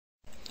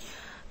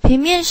平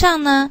面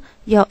上呢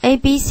有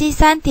A、B、C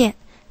 3点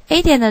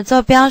 ，A 点的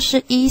坐标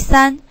是1、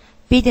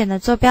3，B 点的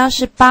坐标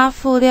是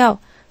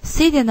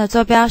8-6，C 点的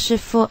坐标是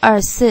-2、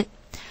4。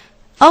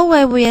O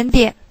为无原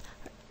点，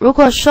如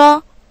果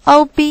说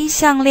OB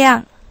向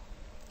量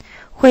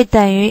会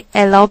等于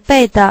L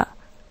倍的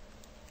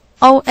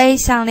OA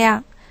向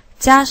量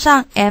加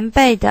上 M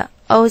倍的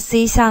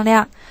OC 向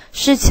量，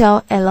是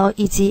求 L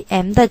以及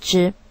M 的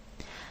值。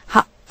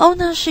好 ，O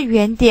呢是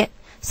原点，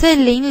所以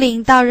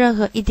00到任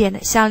何一点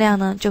的向量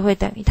呢就会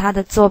等于它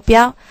的坐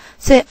标，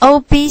所以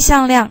OB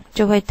向量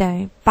就会等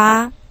于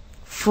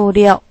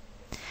8-6。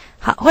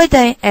好，会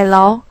等于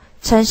L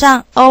乘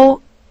上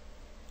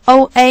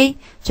OA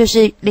就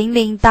是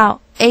00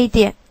到 A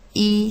点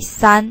1、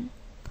3。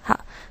好，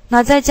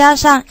那再加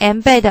上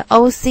M 倍的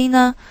OC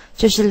呢，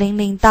就是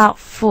00到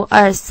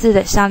-2、4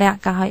的向量，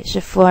刚好也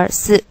是-2、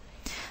4。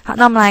好，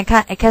那我们来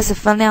看 x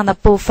分量的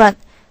部分。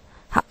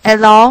好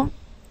 ，L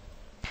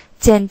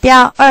减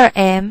掉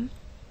 2m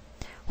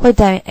会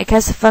等于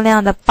x 分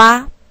量的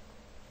8。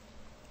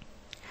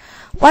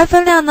y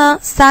分量呢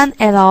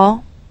 3l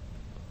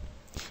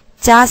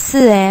加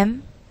 4m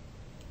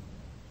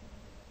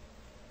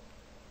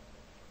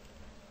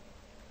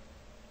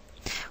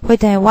会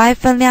等于 y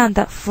分量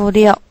的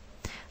-6。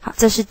好，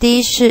这是第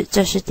一式，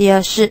这是第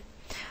二式。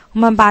我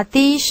们把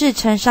第一式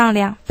乘上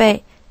2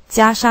倍，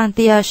加上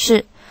第二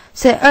式，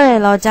所以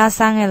 2l 加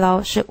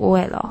 3l 是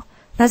 5l。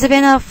那这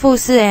边呢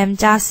-4m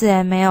加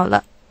 4m 没有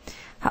了。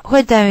好，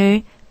会等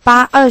于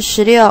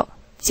826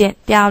减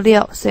掉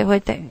6，所以会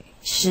等于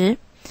10。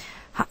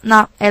好，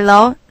那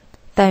l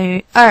等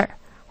于2，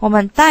我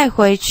们带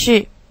回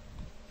去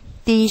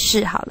第一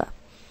式好了。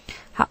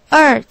好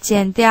，2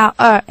减掉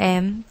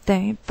 2m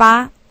等于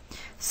8，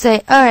所以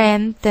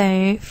 2m 等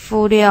于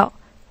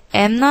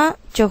-6，m 呢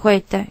就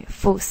会等于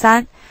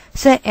-3，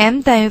所以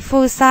m 等于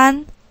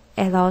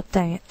-3，l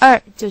等于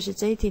2，就是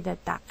这一题的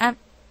答案。